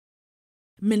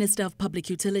Minister of Public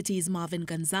Utilities Marvin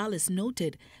Gonzales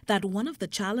noted that one of the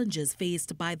challenges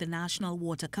faced by the National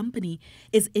Water Company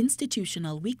is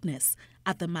institutional weakness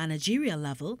at the managerial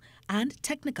level and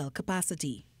technical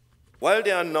capacity. While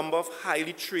there are a number of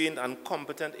highly trained and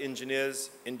competent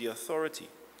engineers in the authority,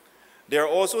 there are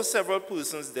also several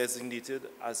persons designated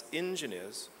as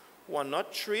engineers who are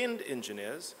not trained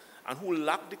engineers and who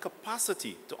lack the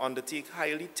capacity to undertake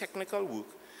highly technical work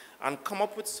and come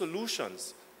up with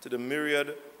solutions to the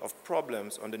myriad of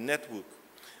problems on the network,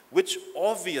 which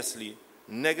obviously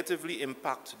negatively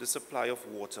impact the supply of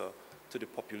water to the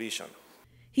population.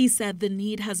 He said the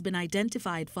need has been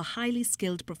identified for highly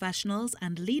skilled professionals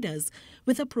and leaders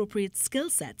with appropriate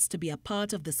skill sets to be a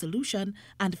part of the solution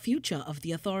and future of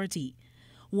the authority.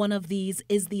 One of these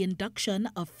is the induction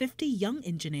of 50 young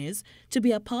engineers to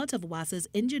be a part of WASA's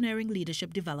Engineering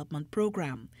Leadership Development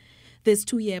Program. This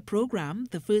 2-year program,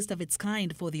 the first of its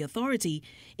kind for the authority,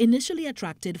 initially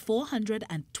attracted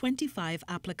 425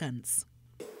 applicants.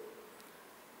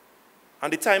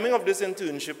 And the timing of this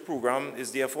internship program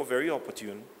is therefore very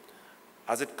opportune,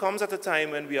 as it comes at a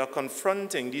time when we are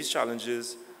confronting these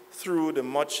challenges through the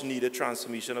much-needed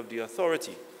transformation of the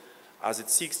authority, as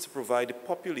it seeks to provide the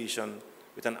population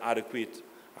with an adequate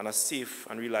and a safe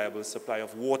and reliable supply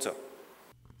of water.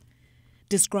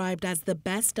 Described as the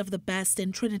best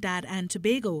in Trinidad and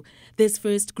Tobago, this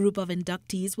first group of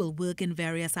inductees will work in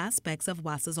various aspects of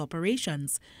WASA's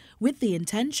operations, with the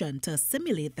intention to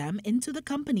assimilate them into the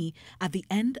company at the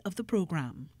end of the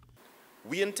program.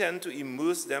 We intend to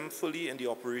immerse them fully in the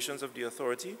operations of the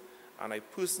authority, and I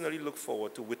personally look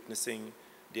forward to witnessing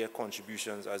their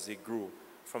contributions as they grow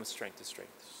from strength to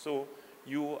strength. So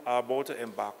you are about to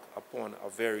embark upon a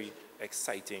very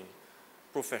exciting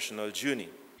professional journey.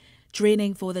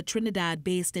 Training for the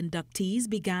Trinidad-based inductees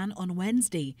began on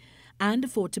Wednesday,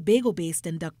 and for Tobago-based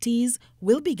inductees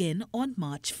will begin on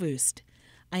March 1st.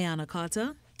 Ayana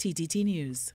Carter, TTT News.